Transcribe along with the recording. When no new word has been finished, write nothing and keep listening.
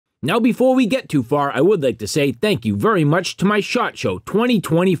Now before we get too far, I would like to say thank you very much to my SHOT Show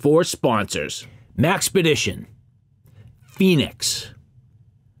 2024 sponsors. Maxpedition, Phoenix,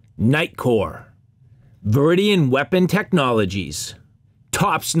 Nightcore, Viridian Weapon Technologies,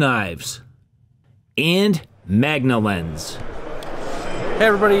 Tops Knives, and MagnaLens. Hey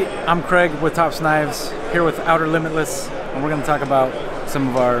everybody, I'm Craig with Tops Knives, here with Outer Limitless, and we're going to talk about some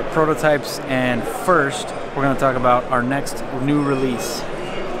of our prototypes, and first we're going to talk about our next new release.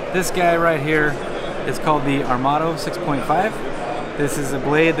 This guy right here is called the Armado 6.5. This is a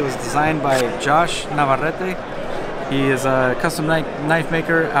blade that was designed by Josh Navarrete. He is a custom knife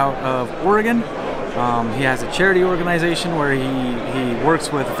maker out of Oregon. He has a charity organization where he works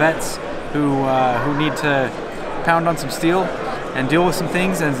with vets who need to pound on some steel and deal with some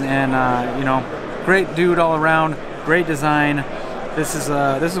things, and you know, great dude all around, great design. This is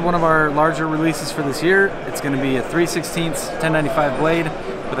one of our larger releases for this year. It's going to be a 3/16 1095 blade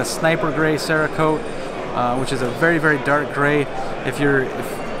with a sniper gray Cerakote, which is a very, very dark gray. If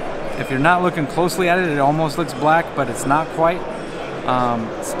you're not looking closely at it, it almost looks black, but it's not quite.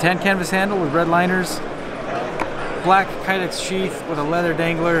 It's a tan canvas handle with red liners. Black Kydex sheath with a leather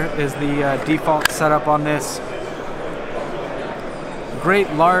dangler is the default setup on this.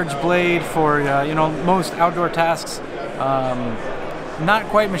 Great large blade for you know, most outdoor tasks. Not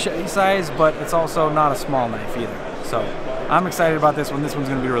quite machete size, but it's also not a small knife either. So I'm excited about this one. This one's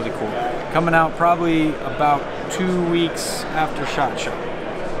going to be really cool. Coming out probably about 2 weeks after SHOT Show.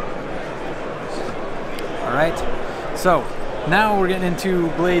 All right. So now we're getting into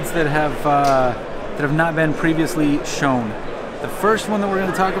blades that have not been previously shown. The first one that we're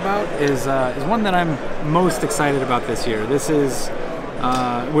going to talk about is one that I'm most excited about this year. This is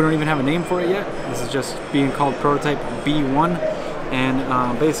we don't even have a name for it yet. This is just being called Prototype B1,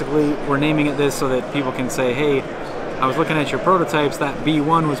 and basically we're naming it this so that people can say, hey, I was looking at your prototypes, that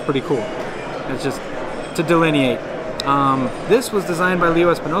B1 was pretty cool. It's just to delineate. This was designed by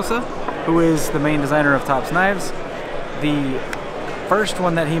Leo Espinosa, who is the main designer of Tops Knives. The first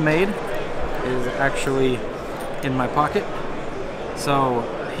one that he made is actually in my pocket. So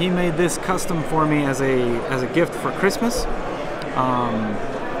he made this custom for me as a gift for Christmas.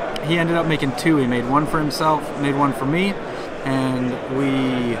 He ended up making two. He made one for himself, made one for me, and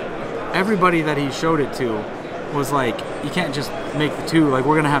everybody that he showed it to was like, you can't just make the two, like,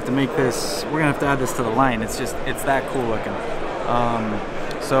 we're gonna have to make this, we're gonna have to add this to the line. It's that cool looking.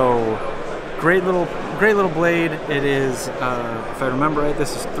 So great little blade. It is, if I remember right,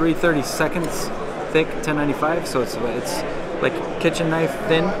 this is 3/32 thick 1095, so it's like kitchen knife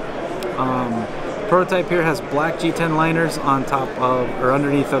thin. Prototype here has black G10 liners on top of, or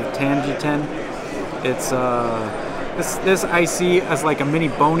underneath of tan G10. It's this I see as like a mini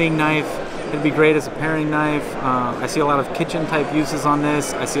boning knife. It'd be great as a paring knife. I see a lot of kitchen type uses on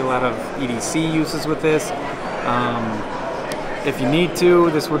this. I see a lot of EDC uses with this. If you need to,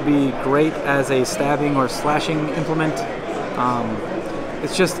 this would be great as a stabbing or slashing implement.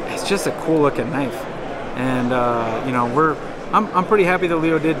 It's just a cool looking knife, and you know, I'm pretty happy that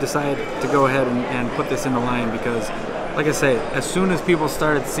Leo did decide to go ahead and put this in the line, because, like I say, as soon as people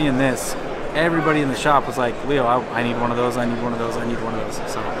started seeing this, everybody in the shop was like, Leo, I need one of those, I need one of those, I need one of those.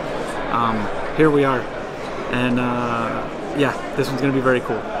 So here we are, and yeah, this one's gonna be very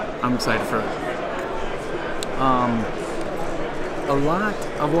cool. I'm excited for it. A lot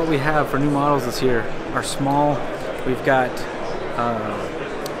of what we have for new models this year are small. We've got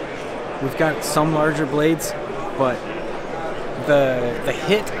some larger blades, but the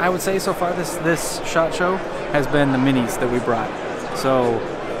hit, I would say, so far this SHOT Show has been the minis that we brought. So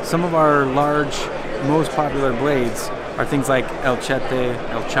some of our large, most popular blades are things like El Chete,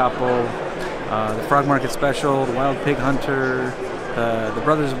 El Chapo, the Frog Market Special, the Wild Pig Hunter, the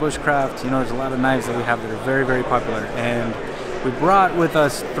Brothers of Bushcraft. You know, there's a lot of knives that we have that are very, very popular, and we brought with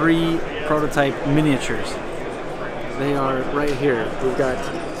us 3 prototype miniatures. They are right here. We've got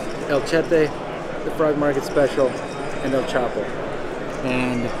El Chete, the Frog Market Special, and El Chapo.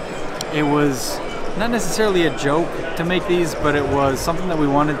 And it was not necessarily a joke to make these, but it was something that we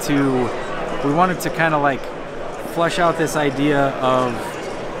wanted to kind of like flesh out this idea of,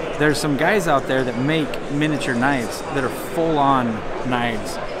 there's some guys out there that make miniature knives that are full-on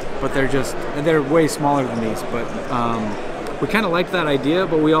knives, but they're way smaller than these. But we kind of like that idea,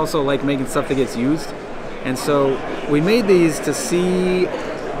 but we also like making stuff that gets used. And so we made these to see,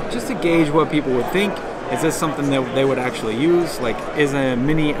 just to gauge what people would think. Is this something that they would actually use? Like, is a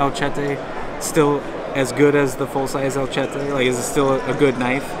mini El Chete still as good as the full-size El Chete? Like, is it still a good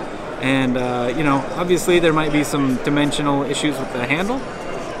knife? And you know, obviously there might be some dimensional issues with the handle,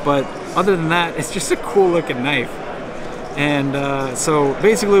 but other than that, it's just a cool looking knife. And so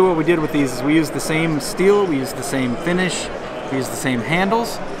basically what we did with these is we used the same steel, we used the same finish, we used the same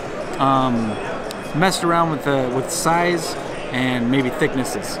handles, messed around with size and maybe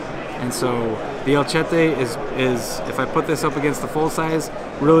thicknesses. And so the El Chete is if I put this up against the full size,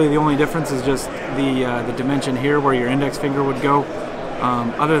 really the only difference is just the dimension here where your index finger would go.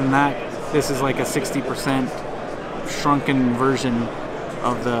 Other than that, this is like a 60% shrunken version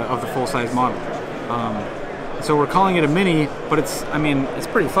of the full size model. So we're calling it a mini, but it's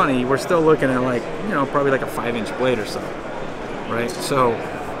pretty funny. We're still looking at like, you know, probably like a 5-inch blade or so, right? So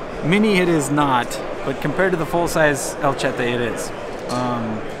mini it is not, but compared to the full size El Chete it is.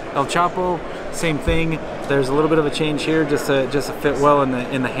 El Chapo, same thing. There's a little bit of a change here just to fit well in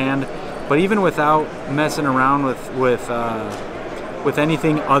the hand. But even without messing around with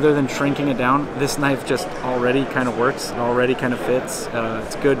anything other than shrinking it down, this knife just already kind of works. It already kind of fits.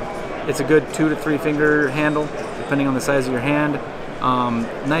 It's good. It's a good 2 to 3 finger handle, depending on the size of your hand.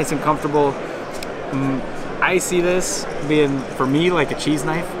 Nice and comfortable. I see this being, for me, like a cheese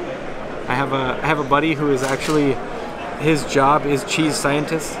knife. I have a buddy who is actually, his job is cheese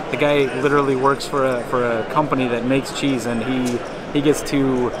scientist. The guy literally works for a company that makes cheese, and he gets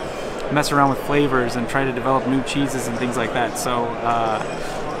to mess around with flavors and try to develop new cheeses and things like that. So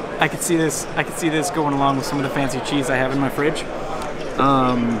I could see this going along with some of the fancy cheese I have in my fridge.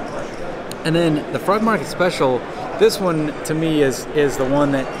 And then the Frog Market Special, this one to me is the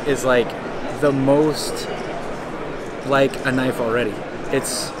one that is like the most like a knife already.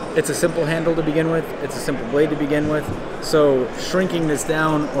 It's a simple handle to begin with, it's a simple blade to begin with, so shrinking this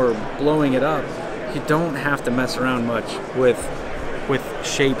down or blowing it up, you don't have to mess around much with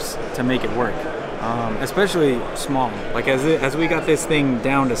shapes to make it work, especially small. Like as we got this thing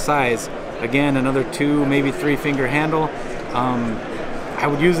down to size, again, another 2, maybe 3 finger handle, I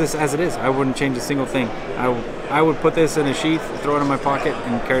would use this as it is. I wouldn't change a single thing. I would put this in a sheath, throw it in my pocket,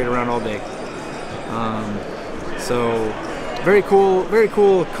 and carry it around all day. So very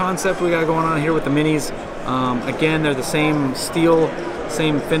cool concept we got going on here with the minis. Again, they're the same steel,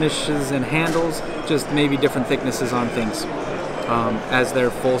 same finishes and handles, just maybe different thicknesses on things as their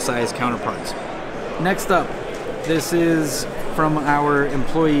full-size counterparts. Next up, this is from our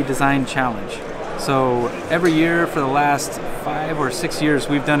Employee Design Challenge. So every year for the last 5 or 6 years,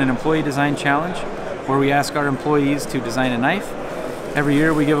 we've done an Employee Design Challenge where we ask our employees to design a knife. Every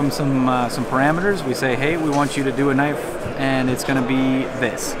year we give them some parameters. We say, hey, we want you to do a knife and it's gonna be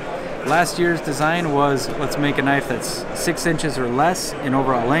this. Last year's design was, let's make a knife that's 6 inches or less in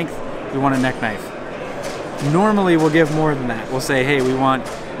overall length. We want a neck knife. Normally we'll give more than that. We'll say, hey, we want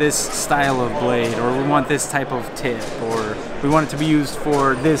this style of blade, or we want this type of tip, or we want it to be used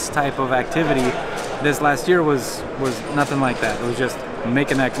for this type of activity. This last year was nothing like that. It was just make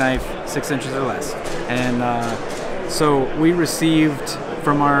a neck knife 6 inches or less. And so we received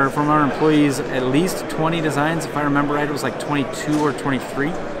from our employees at least 20 designs. If I remember right, it was like 22 or 23.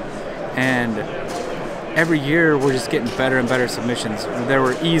 And every year we're just getting better and better submissions. There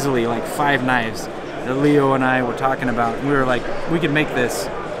were easily like 5 knives that Leo and I were talking about. We were like, we could make this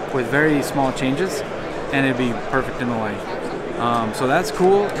with very small changes and it'd be perfect in the line. So that's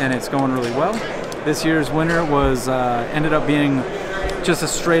cool, and it's going really well. This year's winner was ended up being just a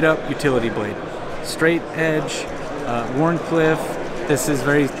straight up utility blade. Straight edge, Warncliffe. This is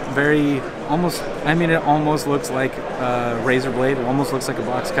very almost, I mean, it almost looks like a razor blade. It almost looks like a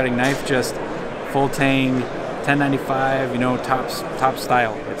box cutting knife, just full tang, 1095, you know, top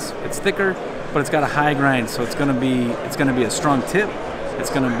style. It's thicker, but it's got a high grind, so it's gonna be a strong tip. It's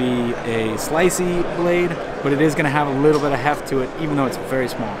gonna be a slicey blade, but it is gonna have a little bit of heft to it, even though it's very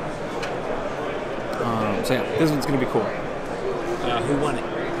small. So yeah, this one's gonna be cool. Who won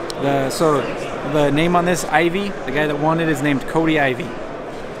it? So the name on this, Ivy, the guy that won it is named Cody Ivy,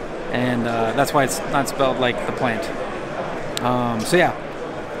 and that's why it's not spelled like the plant. So yeah,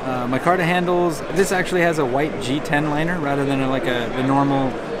 micarta handles. This actually has a white G10 liner rather than the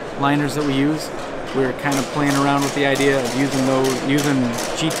normal liners that we use. We're kind of playing around with the idea of using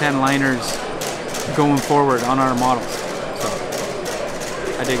G10 liners going forward on our models. So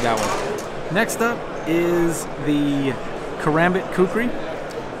I dig that one. Next up is the Karambit Kukri.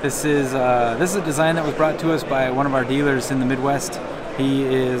 This is a design that was brought to us by one of our dealers in the Midwest. He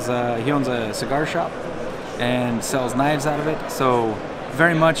owns a cigar shop and sells knives out of it. So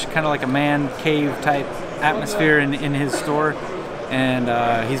very much kind of like a man cave type atmosphere in his store. And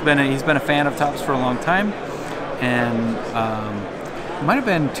he's been a fan of Tops for a long time, and it might have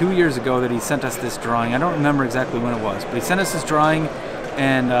been 2 years ago that he sent us this drawing. I don't remember exactly when it was, but he sent us this drawing,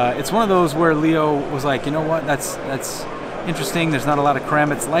 and it's one of those where Leo was like, you know what, that's interesting. There's not a lot of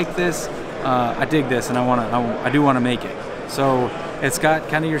karambits like this. I dig this, and I do want to make it. So it's got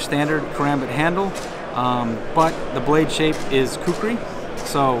kind of your standard karambit handle, but the blade shape is kukri.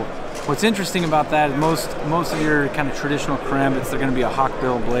 So what's interesting about that is most of your kind of traditional karambits, they're going to be a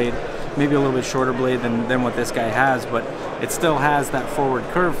hawkbill blade, maybe a little bit shorter blade than what this guy has, but it still has that forward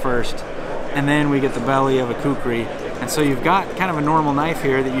curve first, and then we get the belly of a kukri. And so you've got kind of a normal knife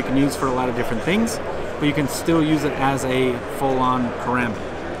here that you can use for a lot of different things, but you can still use it as a full-on karambit.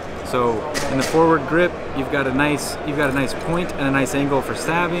 So in the forward grip, you've got a nice point and a nice angle for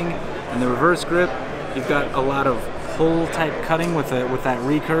stabbing. In the reverse grip, you've got a lot of pull type cutting with that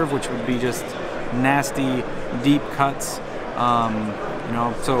recurve, which would be just nasty deep cuts. You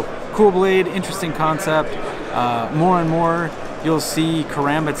know, so cool blade, interesting concept. More and more, you'll see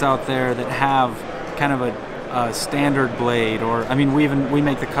karambits out there that have kind of a standard blade, or I mean, we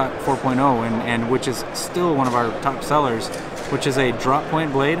make the cut 4.0, and which is still one of our top sellers, which is a drop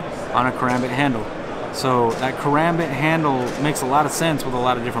point blade on a karambit handle. So that karambit handle makes a lot of sense with a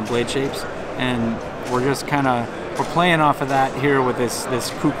lot of different blade shapes, and we're playing off of that here with this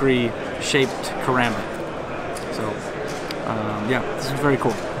kukri shaped karambit. So yeah, this is very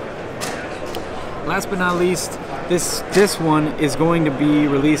cool. Last but not least, this one is going to be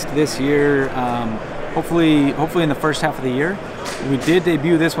released this year, hopefully in the first half of the year. We did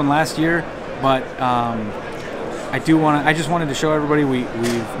debut this one last year, but I just wanted to show everybody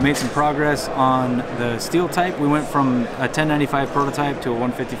we've made some progress on the steel type. We went from a 1095 prototype to a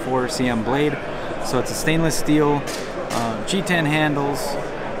 154 cm blade. So it's a stainless steel, G10 handles.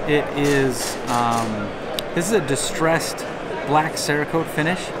 It is this is a distressed black Cerakote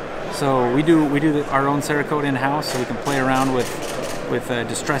finish. So we do our own Cerakote in-house, so we can play around with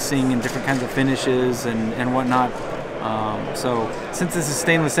distressing and different kinds of finishes and whatnot. So since this is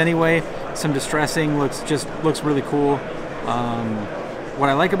stainless anyway, some distressing looks really cool. What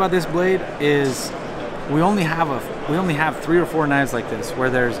I like about this blade is we only have 3 or 4 knives like this,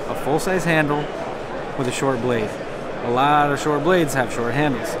 where there's a full-size handle with a short blade. A lot of short blades have short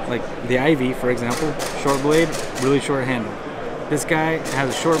handles, like the Ivy, for example. Short blade, really short handle. This guy has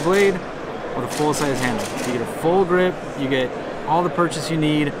a short blade with a full-size handle. You get a full grip, you get all the purchase you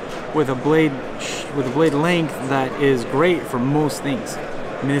need with a blade length that is great for most things.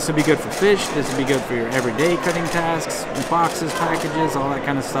 I mean, this would be good for fish, this would be good for your everyday cutting tasks, boxes, packages, all that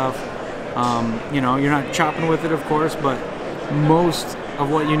kind of stuff. You know, you're not chopping with it, of course, but most of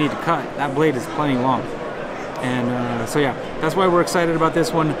what you need to cut, that blade is plenty long. And so yeah, that's why we're excited about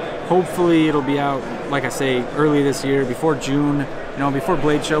this one. Hopefully it'll be out, like I say, early this year, before June. You know, before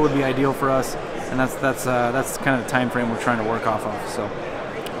Blade Show would be ideal for us, and that's kind of the time frame we're trying to work off of.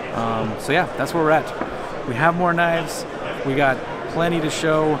 So yeah, that's where we're at. We have more knives. We got plenty to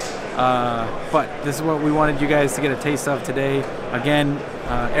show, but this is what we wanted you guys to get a taste of today. Again,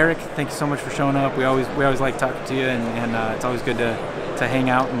 Eric, thank you so much for showing up. We always like talking to you, and it's always good to hang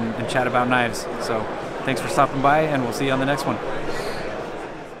out and chat about knives. So thanks for stopping by, and we'll see you on the next one.